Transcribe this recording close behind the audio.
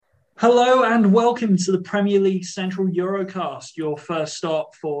Hello and welcome to the Premier League Central Eurocast, your first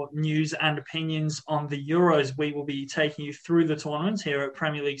stop for news and opinions on the Euros. We will be taking you through the tournament here at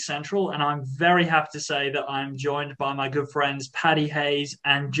Premier League Central, and I'm very happy to say that I'm joined by my good friends Paddy Hayes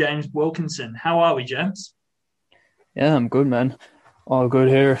and James Wilkinson. How are we, James? Yeah, I'm good, man. All good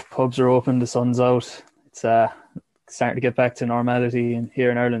here. Pubs are open. The sun's out. It's starting to get back to normality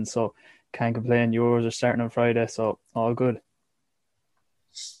here in Ireland, so can't complain. Euros are starting on Friday, so all good.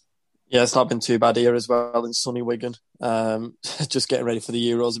 Yeah, it's not been too bad here as well in sunny Wigan. Just getting ready for the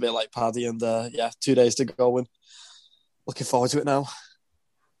Euros, a bit like Paddy, and 2 days to go, and looking forward to it now.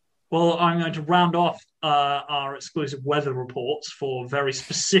 Well, I'm going to round off our exclusive weather reports for very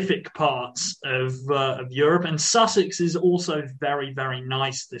specific parts of Europe, and Sussex is also very, very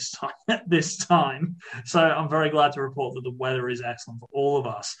nice this time. This time, so I'm very glad to report that the weather is excellent for all of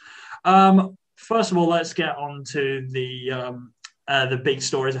us. First of all, let's get on to the big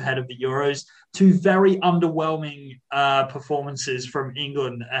stories ahead of the Euros. Two very underwhelming performances from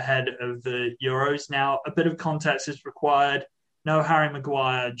England ahead of the Euros. Now, a bit of context is required. No Harry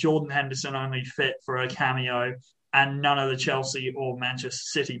Maguire, Jordan Henderson only fit for a cameo, and none of the Chelsea or Manchester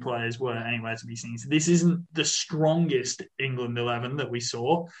City players were anywhere to be seen. So this isn't the strongest England 11 that we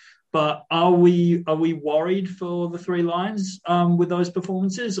saw, but are we worried for the Three Lions with those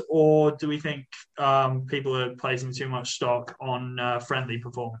performances, or do we think people are placing too much stock on friendly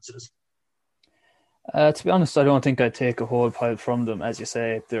performances? To be honest, I don't think I'd take a whole pile from them. As you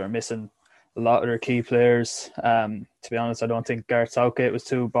say, they were missing a lot of their key players. To be honest, I don't think Gareth Southgate was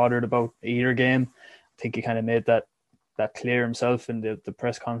too bothered about either game. I think he kind of made that clear himself in the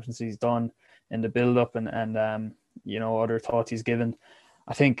press conference he's done in the build-up and other thoughts he's given.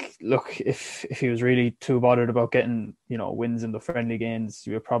 I think, look, if he was really too bothered about getting, wins in the friendly games,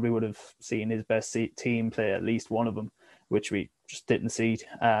 you probably would have seen his best team play at least one of them, which we just didn't see.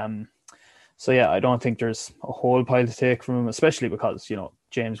 So, yeah, I don't think there's a whole pile to take from him, especially because,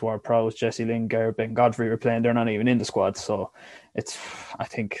 James Ward-Prowse, Jesse Lingard, Ben Godfrey were playing. They're not even in the squad. So I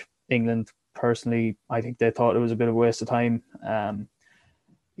think England, personally, I think they thought it was a bit of a waste of time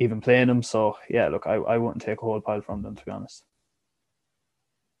even playing them. So, yeah, look, I wouldn't take a whole pile from them, to be honest.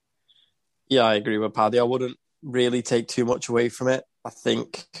 Yeah, I agree with Paddy. I wouldn't really take too much away from it. I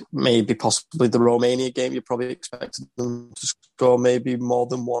think possibly the Romania game, you probably expected them to score maybe more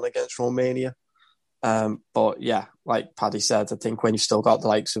than one against Romania. But yeah, like Paddy said, I think when you've still got the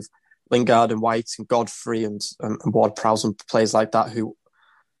likes of Lingard and White and Godfrey and Ward-Prowse and players like that who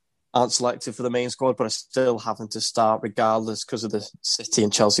aren't selected for the main squad but are still having to start regardless because of the City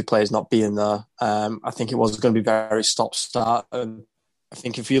and Chelsea players not being there, I think it was going to be very stop-start. And I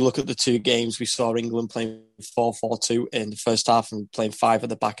think if you look at the two games, we saw England playing 4-4-2 in the first half and playing five at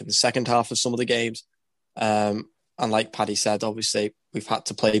the back in the second half of some of the games. And like Paddy said, obviously, we've had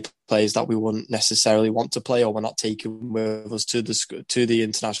to play players that we wouldn't necessarily want to play or we're not taking with us to the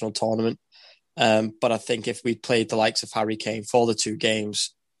international tournament. But I think if we played the likes of Harry Kane for the two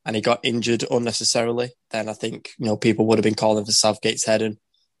games and he got injured unnecessarily, then I think people would have been calling for Southgate's head. And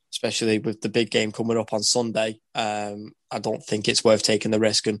especially with the big game coming up on Sunday, I don't think it's worth taking the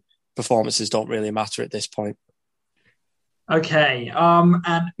risk, and performances don't really matter at this point. Okay,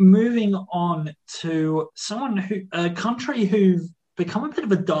 and moving on to a country who've become a bit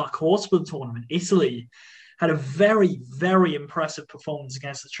of a dark horse for the tournament. Italy had a very, very impressive performance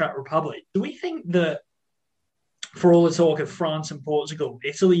against the Czech Republic. Do we think that, for all the talk of France and Portugal,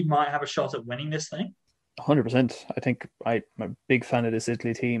 Italy might have a shot at winning this thing? 100%. I think I'm a big fan of this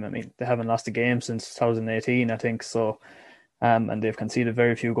Italy team. I mean, they haven't lost a game since 2018, I think. So, and they've conceded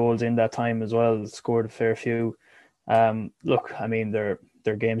very few goals in that time as well. Scored a fair few. Look, I mean, their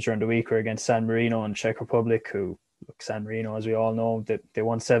games during the week were against San Marino and Czech Republic, who, look, San Marino, as we all know, they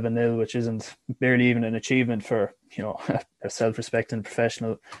won 7-0, which isn't barely even an achievement for, a self-respecting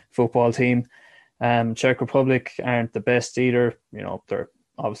professional football team. Czech Republic aren't the best either. They're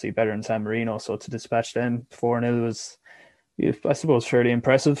obviously better than San Marino, so to dispatch them 4-0 was, I suppose, fairly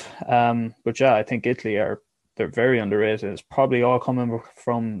impressive. But yeah, I think Italy they're very underrated. It's probably all coming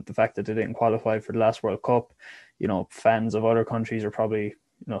from the fact that they didn't qualify for the last World Cup. Fans of other countries are probably,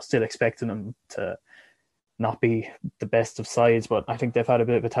 still expecting them to not be the best of sides, but I think they've had a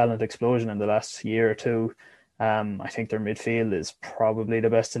bit of a talent explosion in the last year or two. I think their midfield is probably the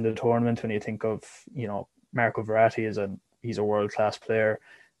best in the tournament when you think of, Marco Verratti he's a world-class player.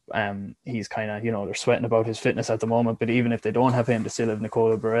 He's kind of, they're sweating about his fitness at the moment, but even if they don't have him, they still have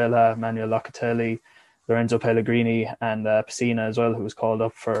Nicola Barella, Manuel Locatelli, Lorenzo Pellegrini, and Pessina as well, who was called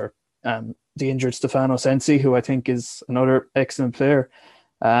up for the injured Stefano Sensi, who I think is another excellent player.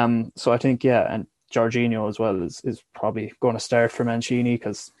 So I think, yeah, and Jorginho as well is probably going to start for Mancini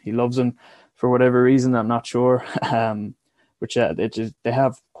because he loves him for whatever reason. I'm not sure. But yeah, they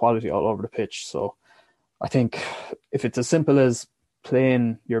have quality all over the pitch. So I think if it's as simple as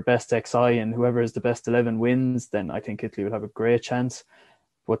playing your best XI and whoever is the best 11 wins, then I think Italy will have a great chance.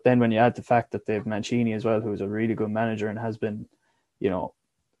 But then when you add the fact that they have Mancini as well, who's a really good manager and has been,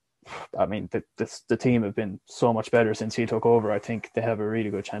 I mean, the team have been so much better since he took over. I think they have a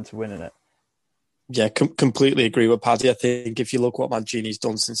really good chance of winning it. Yeah, completely agree with Paddy. I think if you look what Mancini's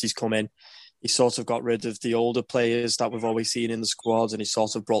done since he's come in, he sort of got rid of the older players that we've always seen in the squads, and he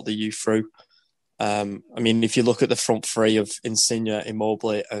sort of brought the youth through. I mean, if you look at the front three of Insigne,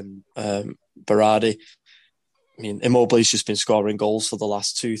 Immobile and Berardi, I mean, Immobile's just been scoring goals for the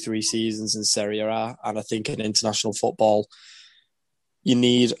last 2-3 seasons in Serie A, and I think in international football, you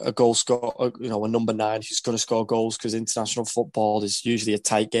need a goal scorer, a number 9 who's going to score goals, because international football is usually a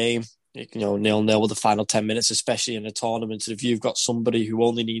tight game. 0-0 with the final 10 minutes, especially in a tournament. If you've got somebody who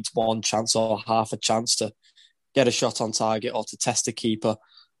only needs one chance or half a chance to get a shot on target or to test a keeper,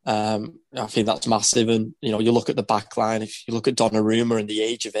 I think that's massive. And, you look at the back line, if you look at Donnarumma and the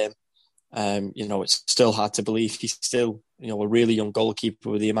age of him, it's still hard to believe he's still, a really young goalkeeper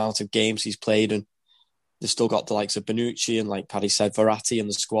with the amount of games he's played. And they've still got the likes of Bonucci and, like Paddy said, Verratti in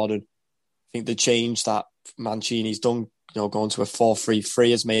the squad. And I think the change that Mancini's done, going to a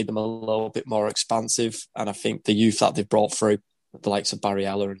 4-3-3 has made them a little bit more expansive. And I think the youth that they've brought through, the likes of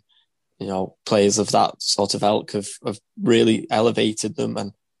Barriella and, players of that sort of ilk have really elevated them.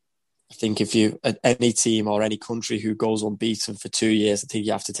 And I think if you, any team or any country who goes unbeaten for 2 years, I think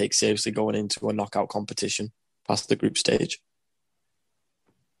you have to take seriously going into a knockout competition past the group stage.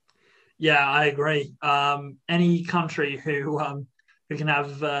 Yeah, I agree. Any country who can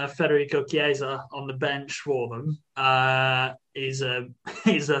have Federico Chiesa on the bench for them is a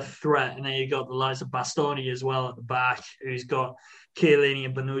threat. And then you've got the likes of Bastoni as well at the back, who's got Chiellini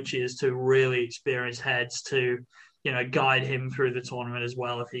and Bonucci as two really experienced heads to guide him through the tournament as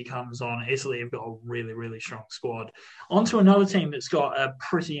well if he comes on. Italy have got a really, really strong squad. On to another team that's got a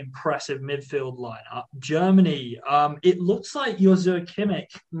pretty impressive midfield lineup, Germany. It looks like Joshua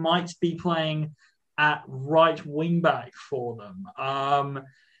Kimmich might be playing at right wing back for them.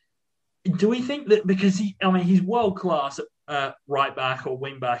 Do we think that because he's world class at right back or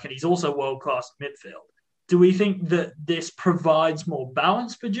wing back, and he's also world class at midfield? Do we think that this provides more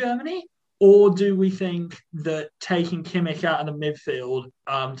balance for Germany? Or do we think that taking Kimmich out of the midfield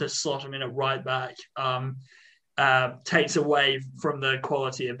to slot him in at right back takes away from the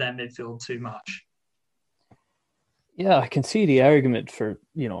quality of their midfield too much? Yeah, I can see the argument for,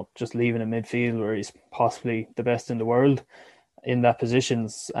 just leaving a midfield where he's possibly the best in the world in that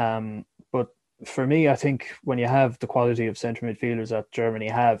positions. But for me, I think when you have the quality of centre midfielders that Germany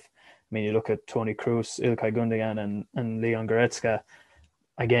have, I mean, you look at Toni Kroos, Ilkay Gundogan and Leon Goretzka,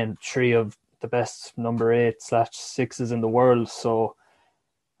 again, 3 of the best number 8/6s in the world. So,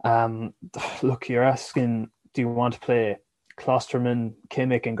 look, you're asking, do you want to play Klostermann,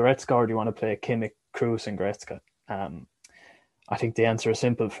 Kimmich and Goretzka, or do you want to play Kimmich, Kroos and Goretzka? I think the answer is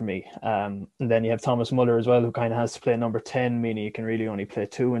simple for me. And then you have Thomas Muller as well, who kind of has to play number 10, meaning you can really only play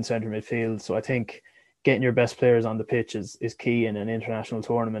 2 in centre midfield. So I think getting your best players on the pitch is key in an international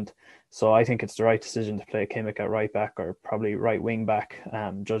tournament. So I think it's the right decision to play Kimmich at right back, or probably right wing back,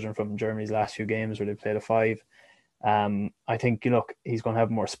 judging from Germany's last few games where they played a 5. I think, he's going to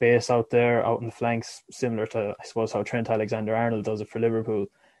have more space out there, out in the flanks, similar to, I suppose, how Trent Alexander-Arnold does it for Liverpool.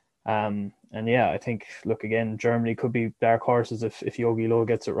 And yeah, I think, again, Germany could be dark horses if Jogi Löw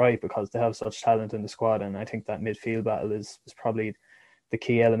gets it right, because they have such talent in the squad. And I think that midfield battle is probably the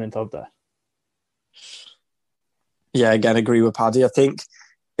key element of that. Yeah, again, agree with Paddy. I think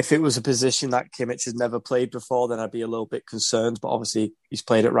if it was a position that Kimmich has never played before, then I'd be a little bit concerned. But obviously, he's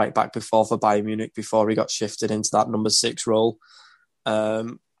played it right back before for Bayern Munich before he got shifted into that number 6 role.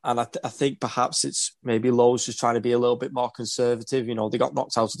 And I think perhaps it's maybe Löw's just trying to be a little bit more conservative. They got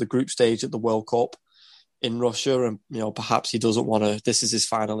knocked out of the group stage at the World Cup in Russia, and perhaps he doesn't want to. This is his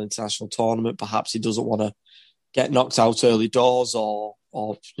final international tournament. Perhaps he doesn't want to get knocked out early doors or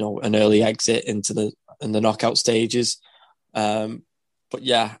an early exit into the knockout stages. But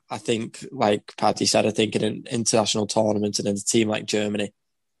yeah, I think, like Paddy said, I think in an international tournament and in a team like Germany,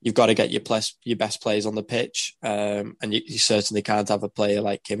 you've got to get your best players on the pitch, and you certainly can't have a player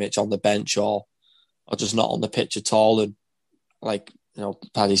like Kimmich on the bench or just not on the pitch at all. And like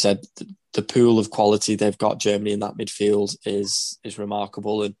Paddy said, the pool of quality they've got, Germany in that midfield is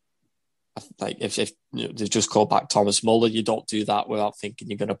remarkable. And like if they've just called back Thomas Muller, you don't do that without thinking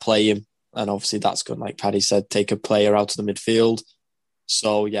you're going to play him. And obviously that's going, like Paddy said, take a player out of the midfield.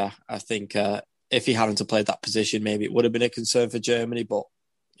 So yeah, I think if he hadn't played that position, maybe it would have been a concern for Germany. But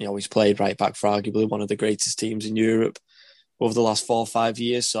he's played right back for arguably one of the greatest teams in Europe over the last 4 or 5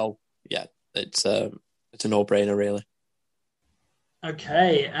 years. So yeah, it's a no-brainer, really.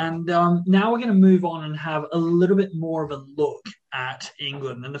 Okay, and now we're going to move on and have a little bit more of a look at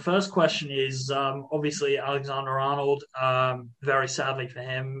England. And the first question is obviously Alexander-Arnold, very sadly for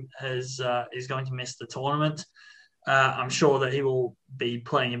him, is going to miss the tournament. I'm sure that he will be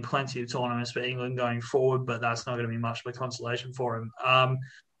playing in plenty of tournaments for England going forward, but that's not going to be much of a consolation for him.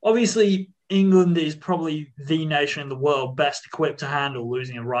 Obviously, England is probably the nation in the world best equipped to handle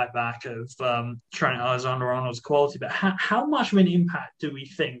losing a right back of Trent Alexander-Arnold's quality. But how much of an impact do we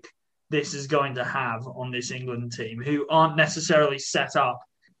think this is going to have on this England team, who aren't necessarily set up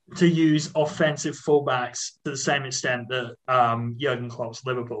to use offensive fullbacks to the same extent that Jurgen Klopp's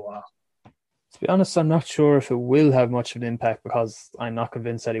Liverpool are? To be honest, I'm not sure if it will have much of an impact because I'm not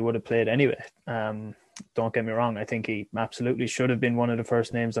convinced that he would have played anyway. Don't get me wrong. I think he absolutely should have been one of the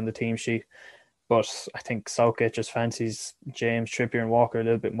first names on the team sheet. But I think Southgate just fancies James, Trippier and Walker a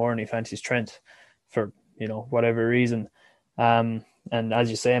little bit more than he fancies Trent for, whatever reason. And as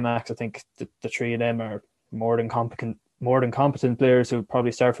you say, Max, I think the three of them are more than competent players who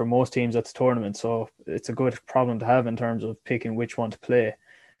probably start for most teams at the tournament. So it's a good problem to have in terms of picking which one to play.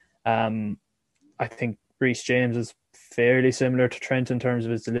 I think Reece James is fairly similar to Trent in terms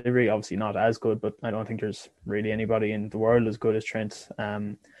of his delivery. Obviously not as good, but I don't think there's really anybody in the world as good as Trent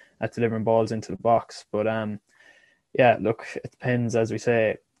at delivering balls into the box. But yeah, look, it depends, as we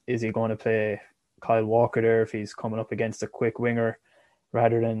say, is he going to play Kyle Walker there if he's coming up against a quick winger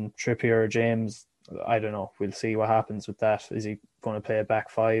rather than Trippier or James? I don't know. We'll see what happens with that. Is he going to play a back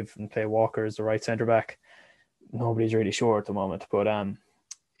five and play Walker as the right centre back? Nobody's really sure at the moment. But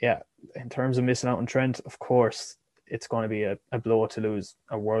yeah, in terms of missing out on Trent, of course, it's going to be a blow to lose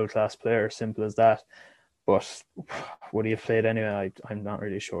a world-class player, simple as that. But would he have played anyway? I'm not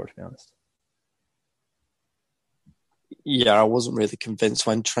really sure, to be honest. Yeah, I wasn't really convinced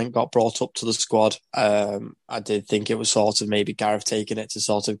when Trent got brought up to the squad. I did think it was sort of maybe Gareth taking it to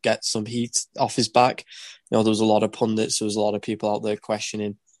sort of get some heat off his back. There was a lot of pundits, there was a lot of people out there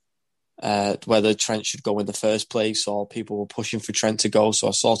questioning whether Trent should go in the first place, or people were pushing for Trent to go. So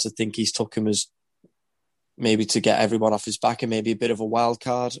I sort of think he's took him as maybe to get everyone off his back and maybe a bit of a wild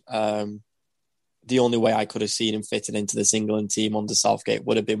card. The only way I could have seen him fitting into this England team under Southgate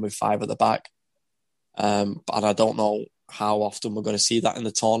would have been with five at the back. And I don't know how often we're going to see that in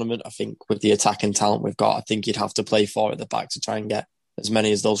the tournament. I think with the attacking talent we've got, I think you'd have to play four at the back to try and get as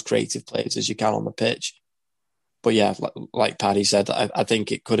many of those creative players as you can on the pitch. But yeah, like Paddy said, I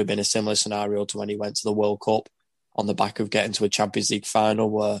think it could have been a similar scenario to when he went to the World Cup on the back of getting to a Champions League final,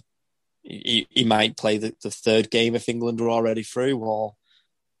 where he might play the third game if England were already through, or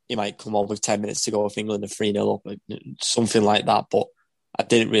he might come on with 10 minutes to go if England are 3-0 up, something like that. But I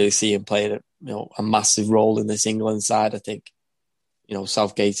didn't really see him playing a massive role in this England side. I think,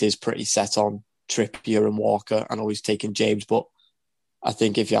 Southgate is pretty set on Trippier and Walker. I know he's taken James, but I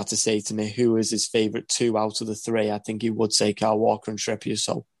think if you had to say to me who is his favourite two out of the three, I think he would say Kyle Walker and Trippier.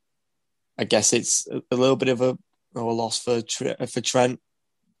 So I guess it's a little bit of a loss for Trent.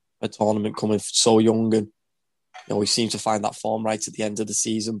 A tournament coming so young, and we seem to find that form right at the end of the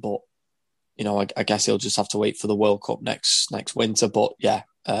season. But I guess he'll just have to wait for the World Cup next winter. But yeah,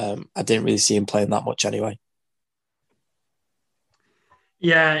 I didn't really see him playing that much anyway.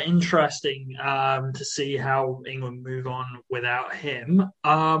 Yeah, interesting to see how England move on without him.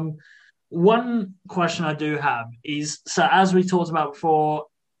 One question I do have is, so as we talked about before,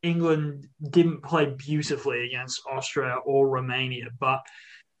 England didn't play beautifully against Austria or Romania, but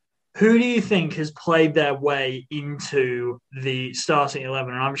who do you think has played their way into the starting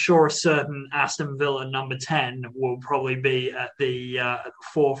 11? And I'm sure a certain Aston Villa number 10 will probably be at the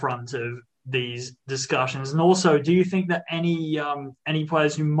forefront of these discussions. And also, do you think that any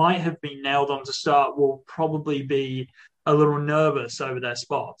players who might have been nailed on to start will probably be a little nervous over their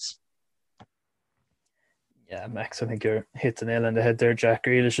spots? Yeah, Max, I think you're hit the nail on the head there. Jack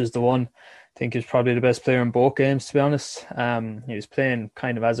Grealish is the one. I think he's probably the best player in both games, to be honest. He was playing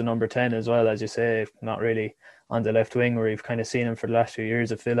kind of as a number 10 as well, as you say, not really on the left wing where you've kind of seen him for the last few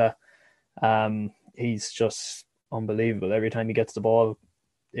years at Villa. He's just unbelievable. Every time he gets the ball,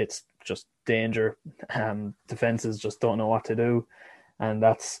 it's just danger. Defenses just don't know what to do. And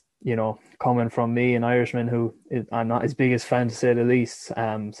that's, coming from me, an Irishman who I'm not his biggest fan, to say the least.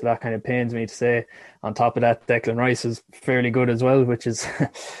 So that kind of pains me to say. On top of that, Declan Rice is fairly good as well, which is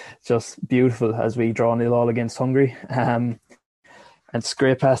just beautiful as we draw 0-0 against Hungary. And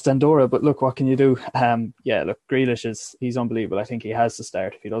scrape past Andorra. But look, what can you do? Grealish he's unbelievable. I think he has to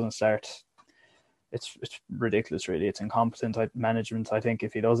start. If he doesn't start, it's ridiculous, really. It's incompetent management. I think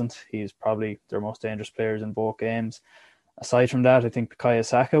if he doesn't, he's probably their most dangerous players in both games. Aside from that, I think Bukayo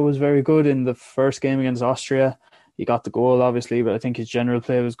Saka was very good in the first game against Austria. He got the goal, obviously, but I think his general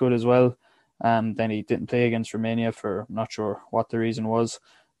play was good as well. Then he didn't play against Romania for, I'm not sure what the reason was,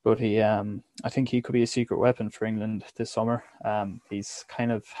 but I think he could be a secret weapon for England this summer. He's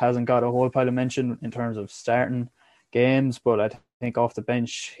kind of hasn't got a whole pile of mention in terms of starting games, but I think off the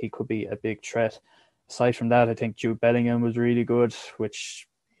bench he could be a big threat. Aside from that, I think Jude Bellingham was really good, which,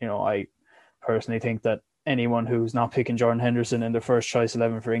 I personally think that anyone who's not picking Jordan Henderson in their first choice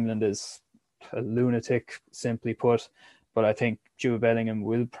 11 for England is a lunatic, simply put. But I think Jude Bellingham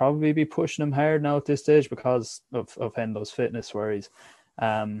will probably be pushing him hard now at this stage because of Hendo's fitness worries.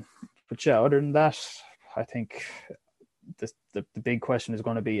 But yeah, other than that, I think the big question is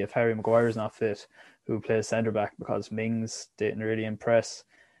going to be if Harry Maguire's not fit, who plays centre back, because Mings didn't really impress.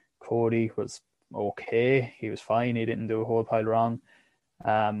 Cody was okay. He was fine. He didn't do a whole pile wrong.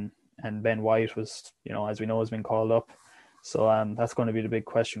 And Ben White was, as we know, has been called up. So that's going to be the big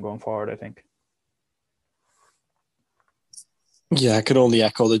question going forward, I think. Yeah, I can only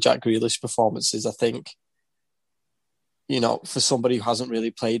echo the Jack Grealish performances. I think, for somebody who hasn't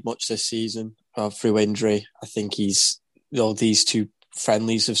really played much this season through injury, I think he's, these two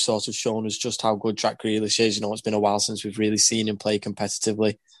friendlies have sort of shown us just how good Jack Grealish is. It's been a while since we've really seen him play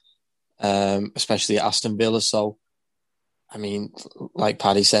competitively, especially at Aston Villa. So, I mean, like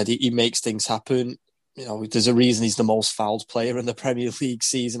Paddy said, he makes things happen. There's a reason he's the most fouled player in the Premier League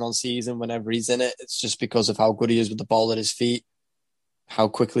season on season whenever he's in it. It's just because of how good he is with the ball at his feet, how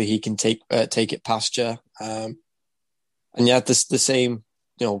quickly he can take it past you. And yeah, the same,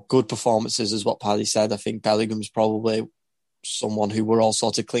 good performances as what Paddy said. I think Bellingham's probably someone who we're all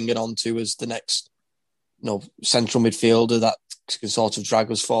sort of clinging on to as the next, central midfielder that can sort of drag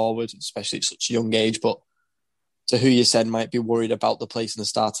us forward, especially at such a young age. But to who you said might be worried about the place in the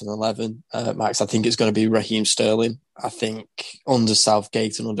starting 11, Max, I think it's going to be Raheem Sterling. I think under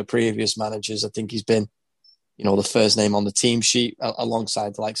Southgate and under previous managers, I think he's been, the first name on the team sheet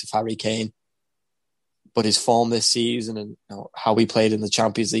alongside the likes of Harry Kane. But his form this season and how he played in the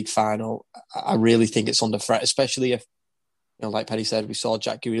Champions League final, I really think it's under threat, especially if, like Paddy said, we saw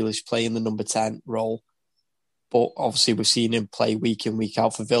Jack Grealish play in the number 10 role. But obviously we've seen him play week in, week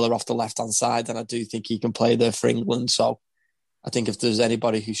out for Villa off the left-hand side, and I do think he can play there for England. So I think if there's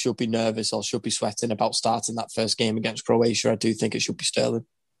anybody who should be nervous or should be sweating about starting that first game against Croatia, I do think it should be Sterling.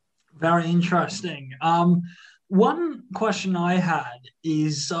 Very interesting. One question I had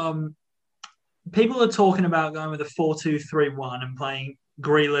is people are talking about going with a 4-2-3-1 and playing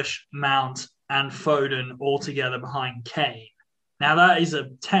Grealish, Mount and Foden all together behind Kane. Now, that is a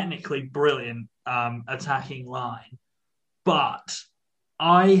technically brilliant attacking line, but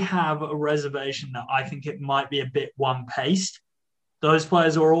I have a reservation that I think it might be a bit one-paced. Those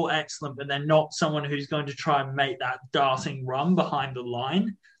players are all excellent, but they're not someone who's going to try and make that darting run behind the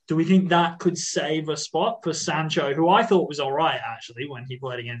line. Do we think that could save a spot for Sancho, who I thought was all right, actually, when he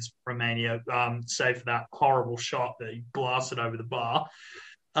played against Romania, save for that horrible shot that he blasted over the bar?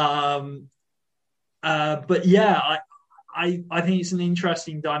 But yeah, I think it's an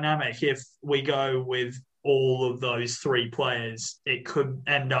interesting dynamic. If we go with all of those three players, it could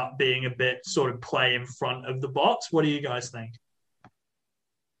end up being a bit sort of play in front of the box. What do you guys think?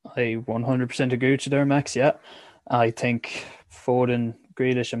 I 100% agree with you there, Max. Yeah, I think Foden,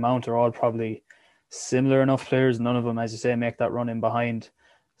 Grealish and Mount are all probably similar enough players. None of them, as you say, make that run in behind.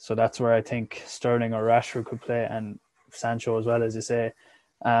 So that's where I think Sterling or Rashford could play, and Sancho as well, as you say.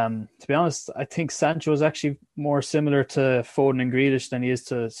 To be honest, I think Sancho is actually more similar to Foden and Grealish than he is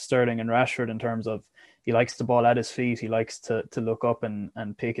to Sterling and Rashford in terms of he likes the ball at his feet. He likes to look up and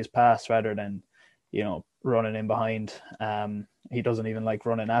pick his pass rather than, running in behind. He doesn't even like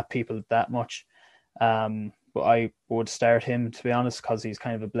running at people that much. But I would start him, to be honest, because he's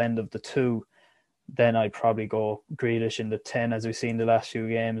kind of a blend of the two. Then I'd probably go Grealish in the 10, as we've seen the last few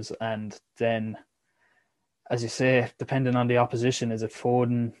games. And then, as you say, depending on the opposition, is it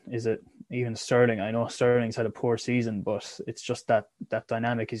Foden? Is it even Sterling? I know Sterling's had a poor season, but it's just that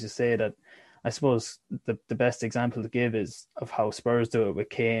dynamic, as you say, that I suppose the best example to give is of how Spurs do it with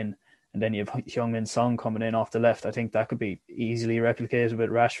Kane. And then you have Heung-min Son coming in off the left. I think that could be easily replicated with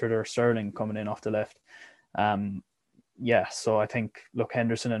Rashford or Sterling coming in off the left. So I think, look,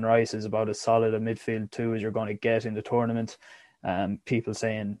 Henderson and Rice is about as solid a midfield too as you're going to get in the tournament. People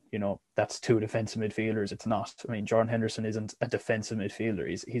saying, that's two defensive midfielders. It's not. I mean, Jordan Henderson isn't a defensive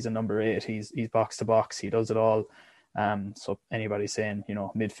midfielder. He's a number 8. He's box to box. He does it all. So anybody saying,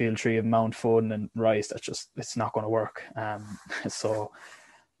 midfield three of Mount, Foden and Rice, it's not going to work. So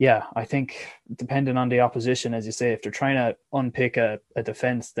yeah, I think depending on the opposition, as you say, if they're trying to unpick a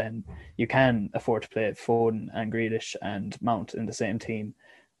defence, then you can afford to play Foden and Grealish and Mount in the same team.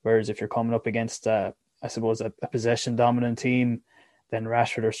 Whereas if you're coming up against, I suppose, a possession dominant team, then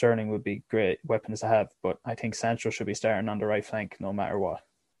Rashford or Sterling would be great weapons to have. But I think Sancho should be starting on the right flank no matter what.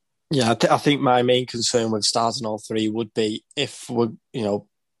 Yeah, I think my main concern with starting all three would be if we're,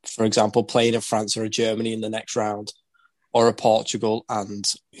 for example, playing in France or Germany in the next round, or a Portugal, and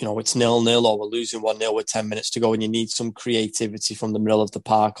it's 0-0 or we're losing 1-0 with 10 minutes to go, and you need some creativity from the middle of the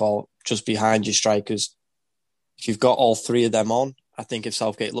park or just behind your strikers. If you've got all three of them on, I think if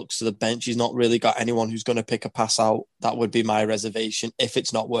Southgate looks to the bench, he's not really got anyone who's going to pick a pass out. That would be my reservation. If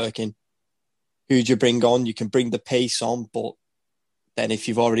it's not working, who do you bring on? You can bring the pace on, but then if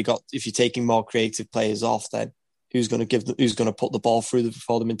you're taking more creative players off, then who's going to put the ball through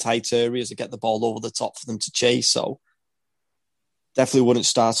for them in tight areas and get the ball over the top for them to chase? So definitely wouldn't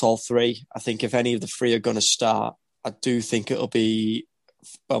start all three. I think if any of the three are going to start, I do think it'll be,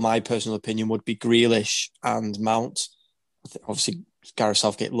 well, my personal opinion would be Grealish and Mount. Obviously, Gareth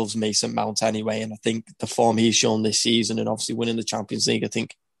Southgate loves Mason Mount anyway, and I think the form he's shown this season and obviously winning the Champions League, I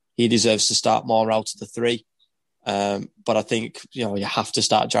think he deserves to start more out of the three. But I think, you have to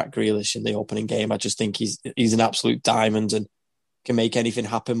start Jack Grealish in the opening game. I just think he's an absolute diamond and can make anything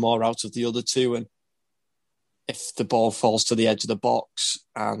happen more out of the other two. And if the ball falls to the edge of the box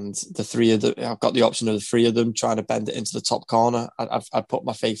and I've got the option of the three of them trying to bend it into the top corner, I'd put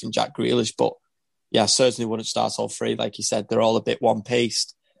my faith in Jack Grealish. But yeah, certainly wouldn't start all three. Like you said, they're all a bit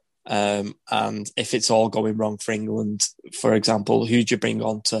one-paced. And if it's all going wrong for England, for example, who do you bring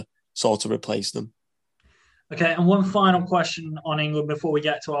on to sort of replace them? Okay, and one final question on England before we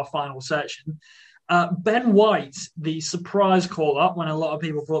get to our final section. Ben White, the surprise call-up when a lot of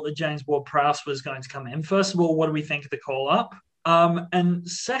people thought that James Ward-Prowse was going to come in. First of all, what do we think of the call-up? And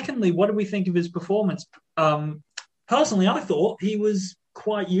secondly, what do we think of his performance? Personally, I thought he was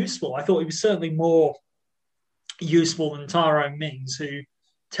quite useful. I thought he was certainly more useful than Tyrone Mings, who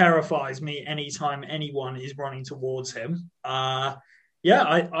terrifies me anytime anyone is running towards him. I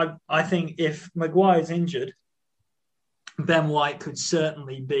think if Maguire's injured, Ben White could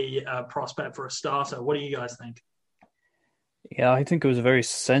certainly be a prospect for a starter. What do you guys think? Yeah, I think it was a very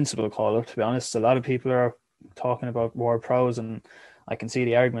sensible call-up, to be honest. A lot of people are talking about Ward-Prowse, and I can see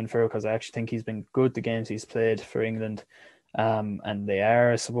the argument for it because I actually think he's been good the games he's played for England. And they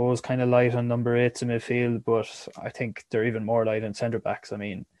are, I suppose, kind of light on number 8s in midfield, but I think they're even more light on centre-backs. I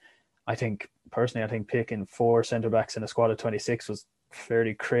mean, I think picking 4 centre-backs in a squad of 26 was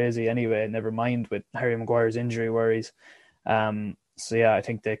fairly crazy anyway, never mind with Harry Maguire's injury worries. So yeah, I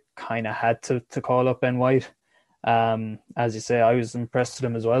think they kind of had to call up Ben White. As you say, I was impressed with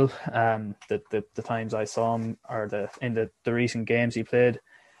him as well. The times I saw him, or in the recent games he played,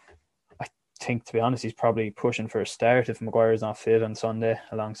 I think, to be honest, he's probably pushing for a start if Maguire's not fit on Sunday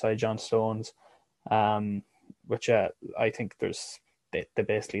alongside John Stones. Which I think they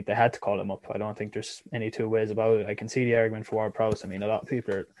had to call him up. I don't think there's any two ways about it. I can see the argument for Ward-Prowse. I mean, a lot of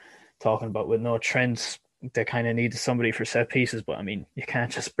people are talking about with no Trent, they kind of need somebody for set pieces, but I mean, you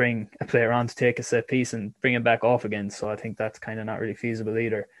can't just bring a player on to take a set piece and bring him back off again. So I think that's kind of not really feasible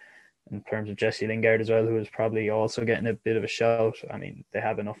either. In terms of Jesse Lingard as well, who is probably also getting a bit of a shout. I mean, they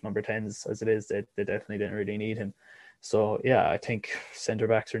have enough number 10s as it is. They definitely didn't really need him. So yeah, I think centre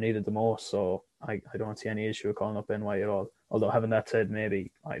backs are needed the most. So I don't see any issue with calling up Ben White at all. Although having that said,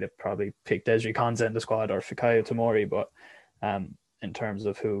 maybe I'd have probably picked Desri Konsa in the squad or Fikayo Tomori. But in terms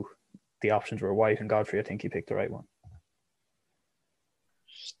of who the options were, White and Godfrey, I think he picked the right one.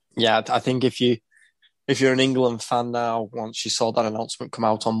 Yeah, I think if you're an England fan now, once you saw that announcement come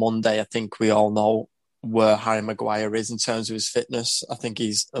out on Monday, I think we all know where Harry Maguire is in terms of his fitness. I think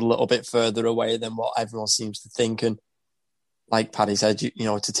he's a little bit further away than what everyone seems to think. And like Paddy said,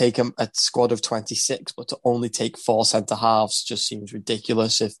 to take a squad of 26, but to only take 4 centre-halves just seems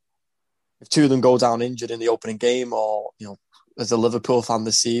ridiculous. If 2 of them go down injured in the opening game, or, as a Liverpool fan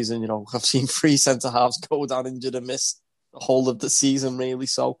this season, I've seen 3 centre-halves go down injured and miss the whole of the season, really.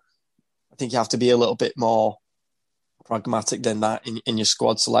 So I think you have to be a little bit more pragmatic than that in your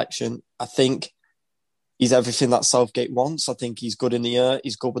squad selection. I think he's everything that Southgate wants. I think he's good in the air.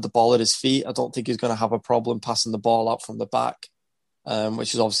 He's good with the ball at his feet. I don't think he's going to have a problem passing the ball out from the back,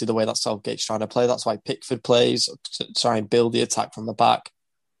 which is obviously the way that Southgate's trying to play. That's why Pickford plays, to try and build the attack from the back.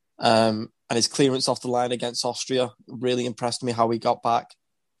 And his clearance off the line against Austria really impressed me, how he got back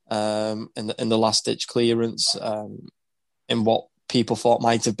in the last-ditch clearance in what people thought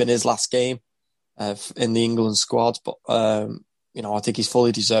might have been his last game in the England squad. But, I think he's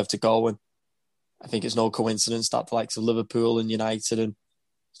fully deserved to go. And I think it's no coincidence that the likes of Liverpool and United and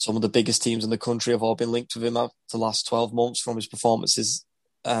some of the biggest teams in the country have all been linked with him out the last 12 months from his performances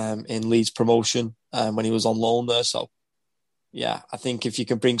in Leeds promotion when he was on loan there. So, yeah, I think if you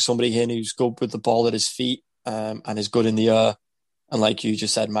can bring somebody in who's good with the ball at his feet and is good in the air, and like you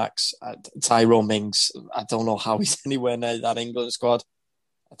just said, Max, Tyrone Mings, I don't know how he's anywhere near that England squad.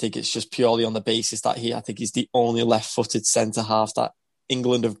 I think it's just purely on the basis that I think he's the only left-footed centre-half that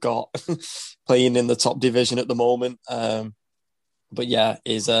England have got playing in the top division at the moment. But yeah,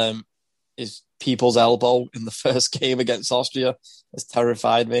 his people's elbow in the first game against Austria has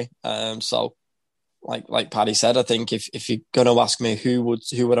terrified me. So, like Paddy said, I think if you're going to ask me who would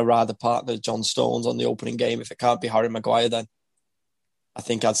I rather partner John Stones on the opening game, if it can't be Harry Maguire, then I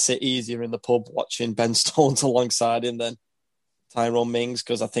think I'd sit easier in the pub watching Ben Stones alongside him than Tyrone Mings,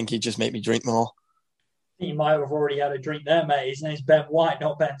 because I think he'd just make me drink more. I think you might have already had a drink there, mate. His name's Ben White,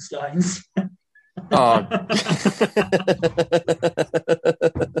 not Ben Stones. Oh.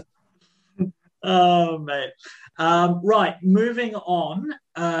 Oh, mate. Right, moving on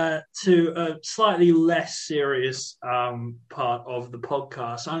to a slightly less serious part of the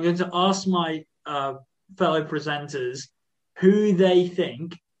podcast. I'm going to ask my fellow presenters who they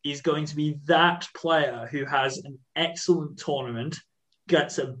think is going to be that player who has an excellent tournament,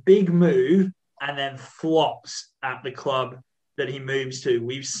 gets a big move, and then flops at the club that he moves to.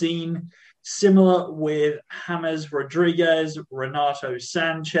 We've seen similar with James Rodriguez, Renato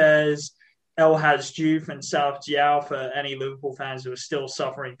Sanchez, El Hadj Diouf and South Diao. For any Liverpool fans who are still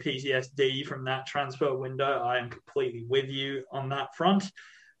suffering PTSD from that transfer window, I am completely with you on that front.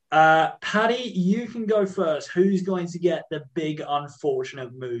 Paddy, you can go first. Who's going to get the big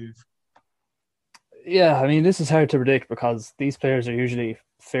unfortunate move? Yeah, I mean, this is hard to predict because these players are usually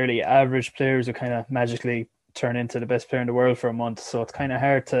fairly average players who kind of magically turn into the best player in the world for a month. So it's kind of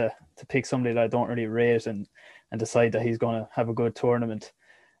hard to pick somebody that I don't really rate and decide that he's going to have a good tournament.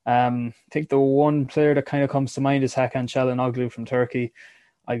 I think the one player that kind of comes to mind is Hakan Çalhanoğlu from Turkey.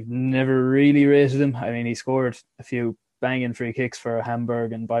 I've never really rated him. I mean, he scored a few banging free kicks for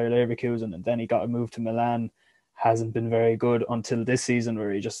Hamburg and Bayer Leverkusen, and then he got a move to Milan. Hasn't been very good until this season,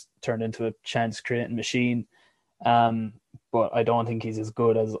 where he just turned into a chance-creating machine. But I don't think he's as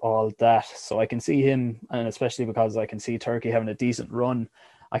good as all that. So I can see him, and especially because I can see Turkey having a decent run,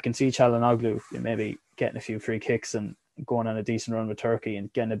 I can see Çalhanoğlu maybe getting a few free kicks and going on a decent run with Turkey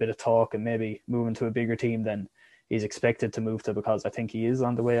and getting a bit of talk and maybe moving to a bigger team than he's expected to move to, because I think he is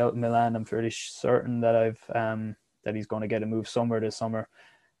on the way out in Milan. I'm fairly certain that that he's going to get a move somewhere this summer.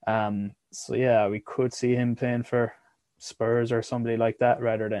 So yeah, we could see him playing for Spurs or somebody like that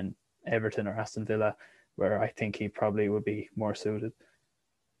rather than Everton or Aston Villa, where I think he probably would be more suited.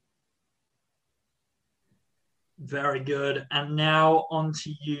 Very good. And now on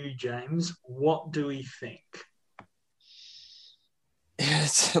to you, James. What do we think?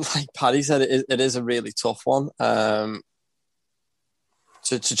 It's like Paddy said, it is a really tough one.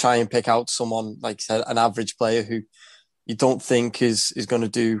 To try and pick out someone, like you said, an average player who you don't think is going to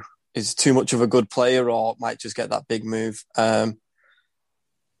do, is too much of a good player or might just get that big move. But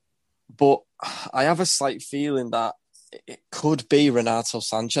I have a slight feeling that it could be Renato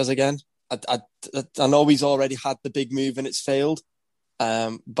Sanchez again. I know he's already had the big move and it's failed,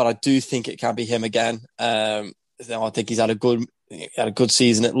 but I do think it can be him again. I think he's had a good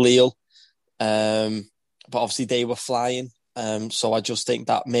season at Lille, but obviously they were flying. So I just think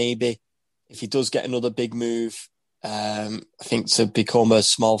that maybe if he does get another big move, I think to become a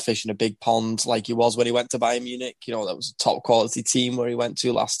small fish in a big pond like he was when he went to Bayern Munich, that was a top quality team where he went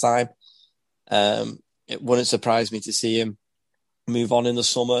to last time. It wouldn't surprise me to see him move on in the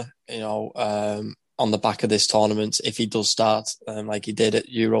summer, on the back of this tournament, if he does start like he did at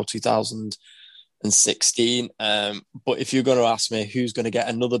Euro 2016. But if you're going to ask me who's going to get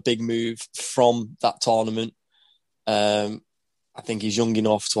another big move from that tournament, I think he's young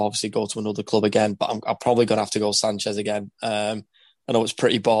enough to obviously go to another club again, but I'm probably going to have to go Sanchez again. I know it's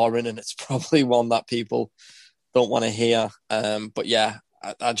pretty boring and it's probably one that people don't want to hear. But yeah,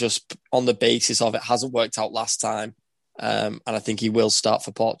 I just, on the basis of it hasn't worked out last time, and I think he will start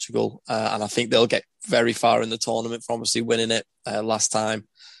for Portugal. And I think they'll get very far in the tournament for obviously winning it last time.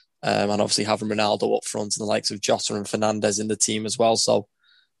 And obviously having Ronaldo up front and the likes of Jota and Fernandes in the team as well. So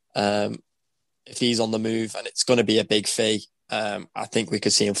if he's on the move and it's going to be a big fee, I think we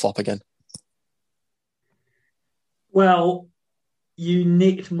could see him flop again. Well, you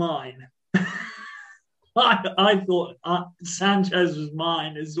nicked mine. I thought Sanchez was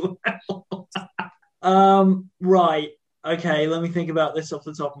mine as well. Right. Okay, let me think about this off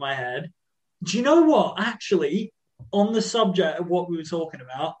the top of my head. Do you know what? Actually, on the subject of what we were talking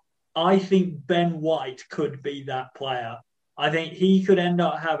about, I think Ben White could be that player. I think he could end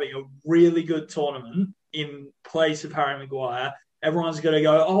up having a really good tournament in place of Harry Maguire. Everyone's going to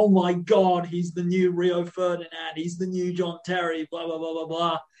go, oh my God, he's the new Rio Ferdinand. He's the new John Terry, blah, blah, blah, blah,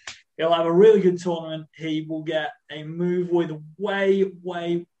 blah. He'll have a really good tournament. He will get a move with way,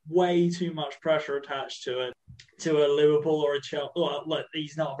 way, way too much pressure attached to it, to a Liverpool or a Chelsea. Well, look,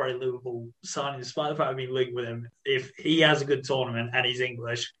 he's not a very Liverpool signing, despite the fact I've been linked with him. If he has a good tournament and he's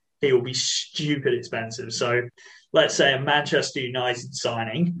English, he will be stupid expensive. So let's say a Manchester United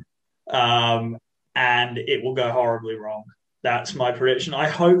signing, and it will go horribly wrong. That's my prediction. I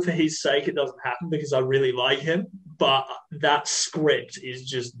hope for his sake it doesn't happen because I really like him, but that script is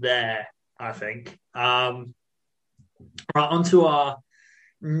just there, I think. Right, on to our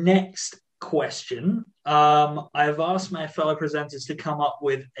next question. I have asked my fellow presenters to come up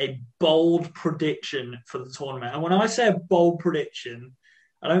with a bold prediction for the tournament. And when I say a bold prediction,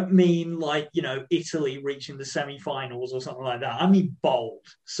 I don't mean like, Italy reaching the semi-finals or something like that. I mean bold.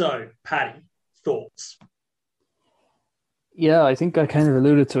 So, Paddy, thoughts? Yeah, I think I kind of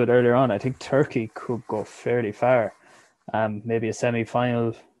alluded to it earlier on. I think Turkey could go fairly far. Maybe a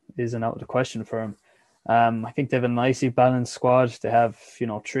semi-final isn't out of the question for them. I think they have a nicely balanced squad. They have,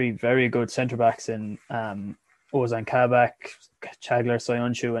 three very good centre-backs in Ozan Kabak, Çağlar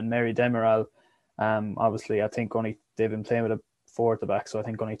Soyuncu and Mary Demiral. Obviously, I think only they've been playing with a four at the back, so I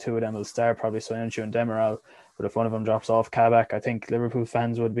think only two of them will start, probably Soyuncu and Demiral. But if one of them drops off Kabak, I think Liverpool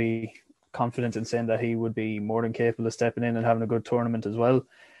fans would be confident in saying that he would be more than capable of stepping in and having a good tournament as well.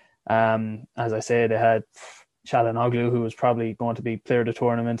 As I say, they had Çalhanoğlu, who was probably going to be player of the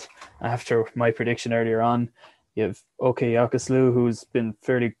tournament after my prediction earlier on. You have Oke Yakaslu, who's been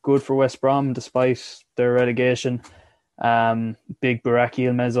fairly good for West Brom despite their relegation. Big Burak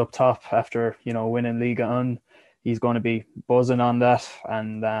Yilmaz up top after, winning Liga 1. He's going to be buzzing on that,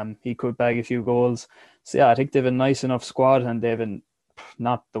 and he could bag a few goals. So yeah, I think they have a nice enough squad, and they've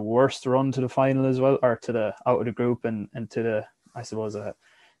not the worst run to the final as well, or to the out of the group and to the, I suppose, a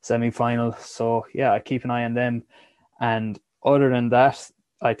semi-final. So yeah, I keep an eye on them. And other than that,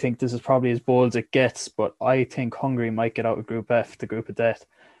 I think this is probably as bold as it gets, but I think Hungary might get out of Group F, the group of death.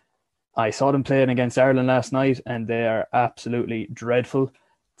 I saw them playing against Ireland last night, and they are absolutely dreadful.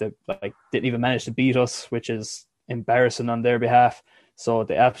 They didn't even manage to beat us, which is embarrassing on their behalf. So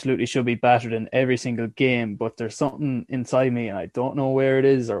they absolutely should be battered in every single game. But there's something inside me, and I don't know where it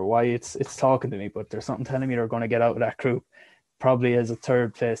is or why it's talking to me, but there's something telling me they're going to get out of that group, probably as a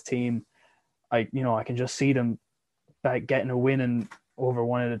third place team. I can just see them getting a win over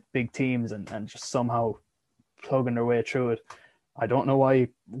one of the big teams and just somehow plugging their way through it. I don't know why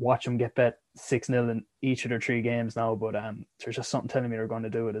watch them get bet 6-0 in each of their three games now, but there's just something telling me they're going to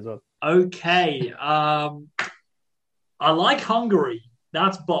do it as well. Okay. I like Hungary.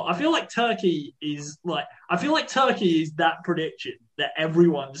 I feel like Turkey is that prediction that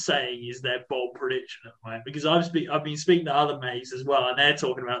everyone's saying is their bold prediction at the moment, because I've been speaking to other mates as well, and they're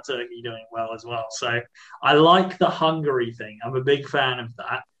talking about Turkey doing well as well. So I like the Hungary thing. I'm a big fan of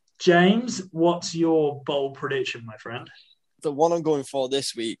that. James, what's your bold prediction, my friend? The one I'm going for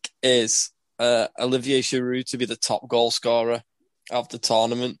this week is Olivier Giroud to be the top goal scorer of the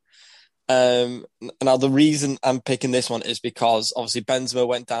tournament. Now, the reason I'm picking this one is because obviously Benzema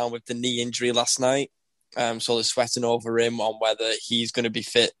went down with the knee injury last night. So they're sweating over him on whether he's going to be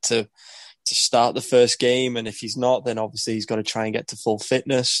fit to start the first game. And if he's not, then obviously he's got to try and get to full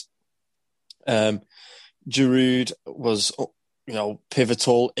fitness. Giroud was,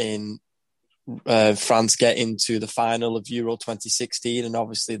 pivotal in France getting to the final of Euro 2016 and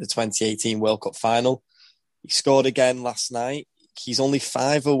obviously the 2018 World Cup final. He scored again last night. He's only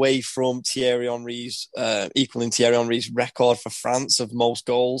 5 away from Thierry Henry's, equaling Thierry Henry's record for France of most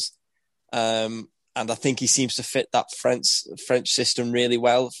goals. And I think he seems to fit that French system really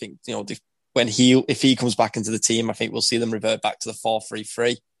well. I think, if he comes back into the team, I think we'll see them revert back to the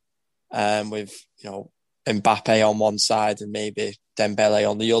 4-3-3, with, Mbappe on one side and maybe Dembele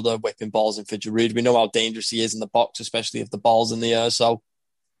on the other, whipping balls in for Giroud. We know how dangerous he is in the box, especially if the ball's in the air. So,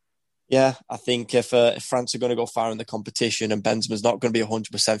 yeah, I think if France are going to go far in the competition and Benzema's not going to be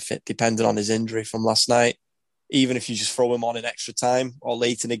 100% fit, depending on his injury from last night, even if you just throw him on in extra time or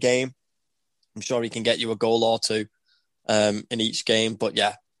late in the game, I'm sure he can get you a goal or two in each game. But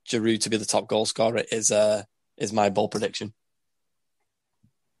yeah, Giroud to be the top goal scorer is my bold prediction.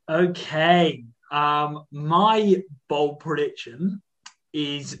 Okay. My bold prediction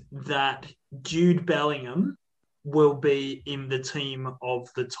is that Jude Bellingham will be in the team of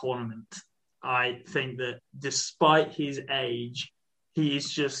the tournament. I think that despite his age,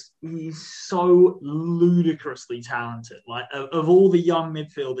 he's so ludicrously talented. Like, of all the young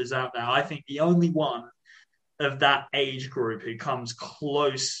midfielders out there, I think the only one of that age group who comes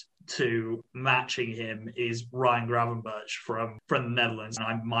close to matching him is Ryan Gravenberch from the Netherlands. And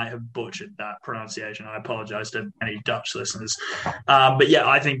I might have butchered that pronunciation. I apologize to any Dutch listeners. But yeah,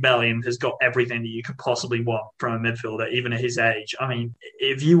 I think Bellingham has got everything that you could possibly want from a midfielder, even at his age. I mean,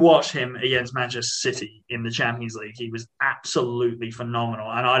 if you watch him against Manchester City in the Champions League, he was absolutely phenomenal.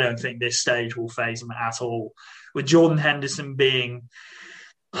 And I don't think this stage will faze him at all. With Jordan Henderson being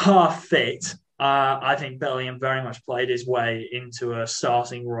half fit, I think Bellingham very much played his way into a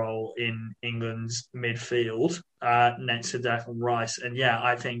starting role in England's midfield next to Declan Rice. And yeah,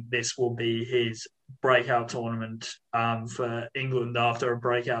 I think this will be his breakout tournament for England after a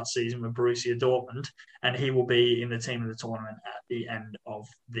breakout season with Borussia Dortmund. And he will be in the team of the tournament at the end of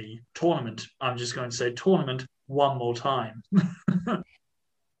the tournament. I'm just going to say tournament one more time.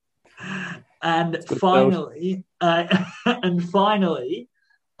 And finally,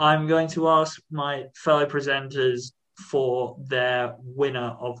 I'm going to ask my fellow presenters for their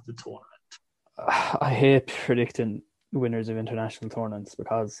winner of the tournament. I hate predicting winners of international tournaments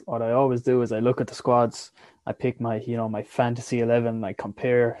because what I always do is I look at the squads, I pick my fantasy 11, I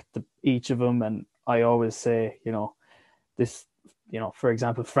compare each of them, and I always say, for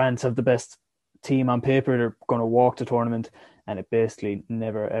example, France have the best team on paper, they're going to walk the tournament, and it basically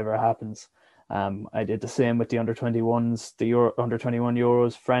never ever happens. I did the same with the under-21s, under-21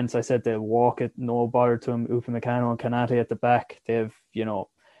 Euros. France, I said they'll walk it, no bother to them. Upamecano and Kanate at the back. They have,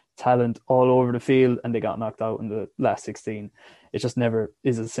 talent all over the field, and they got knocked out in the last 16. It just never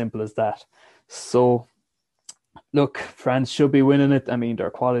is as simple as that. So, look, France should be winning it. I mean,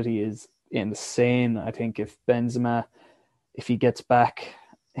 their quality is insane. I think if Benzema, if he gets back,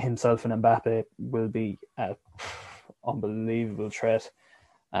 himself and Mbappe will be an unbelievable threat.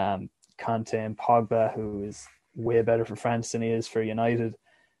 Kanté and Pogba, who is way better for France than he is for United.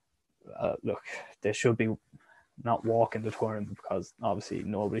 Look, they should be not walking the tournament because obviously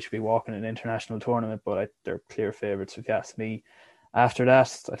nobody should be walking an international tournament, but they're clear favourites if you ask me. After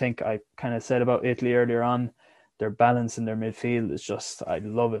that, I think I kind of said about Italy earlier on, their balance in their midfield is just, I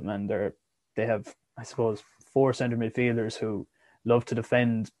love it, man. They have, I suppose, 4 centre midfielders who love to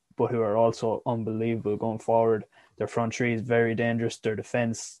defend, but who are also unbelievable going forward. Their front three is very dangerous. Their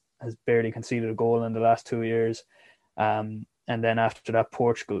defence has barely conceded a goal in the last 2 years. And then after that,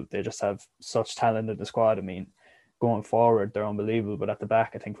 Portugal, they just have such talent in the squad. I mean, going forward, they're unbelievable. But at the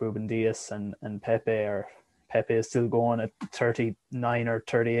back, I think Ruben Dias and Pepe is still going at 39 or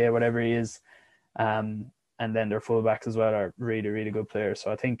 38, whatever he is. And then their fullbacks as well are really, really good players.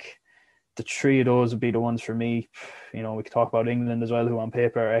 So I think the three of those would be the ones for me. We could talk about England as well, who on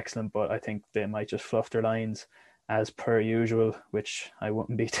paper are excellent, but I think they might just fluff their lines as per usual, which I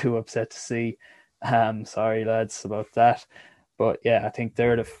wouldn't be too upset to see. Sorry, lads, about that. But yeah, I think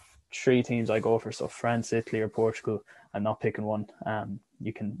they're the 3 teams I go for. So France, Italy, or Portugal. I'm not picking one.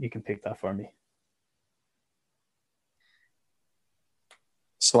 You can pick that for me.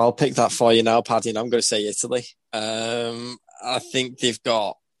 So I'll pick that for you now, Paddy, and I'm going to say Italy. I think they've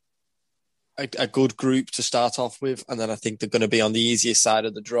got a good group to start off with, and then I think they're going to be on the easier side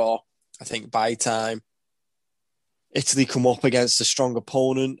of the draw. I think by time Italy come up against a strong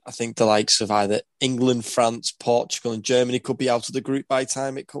opponent, I think the likes of either England, France, Portugal, and Germany could be out of the group by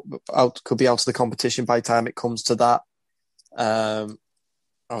time could be out of the competition by time it comes to that.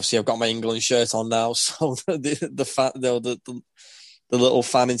 Obviously, I've got my England shirt on now, so the little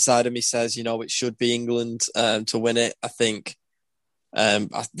fan inside of me says, it should be England to win it. I think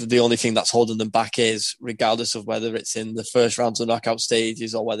the only thing that's holding them back is, regardless of whether it's in the first rounds of knockout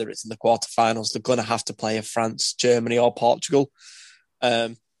stages or whether it's in the quarterfinals, they're going to have to play a France, Germany, or Portugal.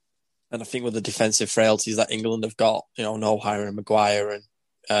 And I think with the defensive frailties that England have got, no Harry Maguire,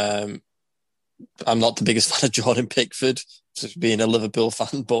 and I'm not the biggest fan of Jordan Pickford, just being a Liverpool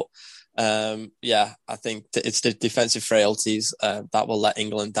fan, but I think it's the defensive frailties that will let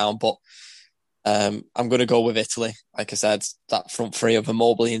England down. But I'm going to go with Italy. Like I said, that front three of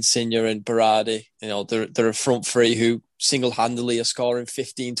Immobile, Insigne and Berardi, they're a front three who single-handedly are scoring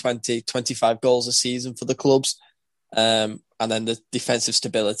 15, 20, 25 goals a season for the clubs. And then the defensive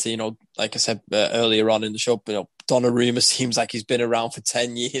stability, like I said earlier on in the show, Donnarumma seems like he's been around for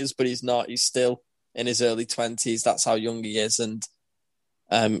 10 years, but he's not. He's still in his early 20s. That's how young he is. And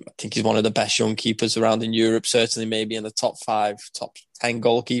I think he's one of the best young keepers around in Europe, certainly maybe in the top 5, top 10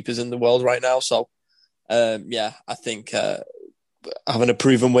 goalkeepers in the world right now. So, I think having a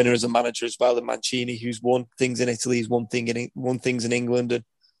proven winner as a manager as well, and Mancini, who's won things in Italy, he's won things in England, and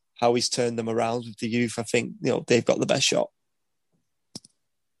how he's turned them around with the youth, I think, they've got the best shot.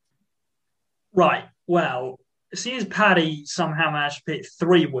 Right. Well, seeing as Paddy somehow managed to pick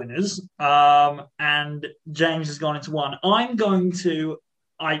 3 winners, and James has gone into 1, I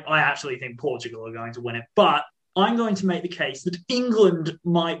actually think Portugal are going to win it, but I'm going to make the case that England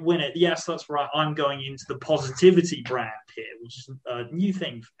might win it. Yes, that's right. I'm going into the positivity brand here, which is a new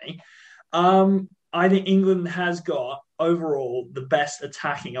thing for me. I think England has got overall the best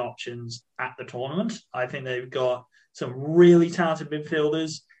attacking options at the tournament. I think they've got some really talented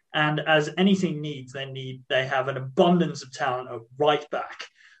midfielders, and as anything needs, they have an abundance of talent at right back.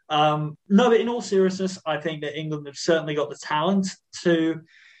 No, but in all seriousness, I think that England have certainly got the talent to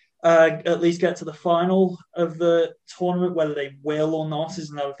at least get to the final of the tournament. Whether they will or not is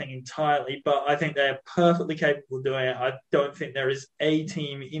another thing entirely, but I think they're perfectly capable of doing it. I don't think there is a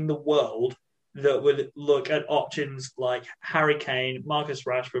team in the world that would look at options like Harry Kane, Marcus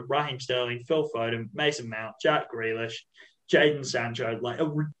Rashford, Raheem Sterling, Phil Foden, Mason Mount, Jack Grealish, Jadon Sancho, like a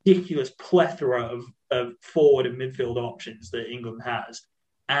ridiculous plethora of forward and midfield options that England has.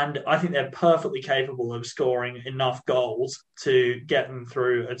 And I think they're perfectly capable of scoring enough goals to get them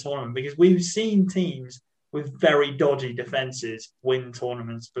through a tournament, because we've seen teams with very dodgy defences win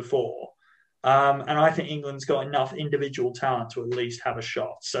tournaments before. And I think England's got enough individual talent to at least have a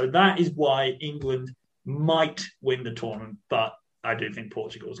shot. So that is why England might win the tournament, but I do think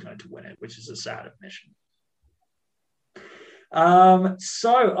Portugal is going to win it, which is a sad admission.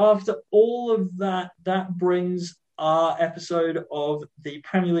 So after all of that, that brings our episode of the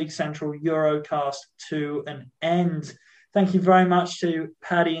Premier League Central Eurocast to an end. Thank you very much to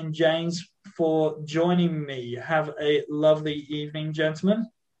Paddy and James for joining me. Have a lovely evening, gentlemen.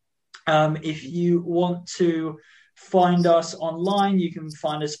 If you want to find us online, you can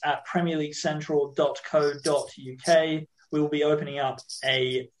find us at premierleaguecentral.co.uk. We will be opening up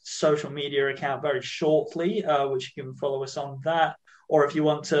a social media account very shortly, which you can follow us on that. Or if you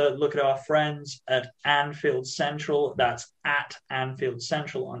want to look at our friends at Anfield Central, that's at Anfield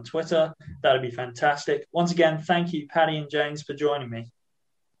Central on Twitter. That'd be fantastic. Once again, thank you, Paddy and James, for joining me.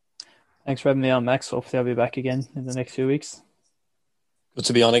 Thanks for having me on, Max. Hopefully I'll be back again in the next few weeks. Good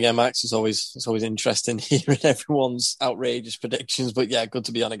to be on again, Max. It's always interesting hearing everyone's outrageous predictions. But yeah, good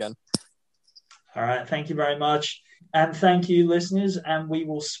to be on again. All right. Thank you very much. And thank you, listeners. And we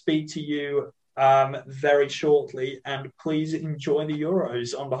will speak to you very shortly. And please enjoy the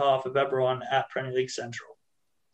Euros on behalf of everyone at Premier League Central.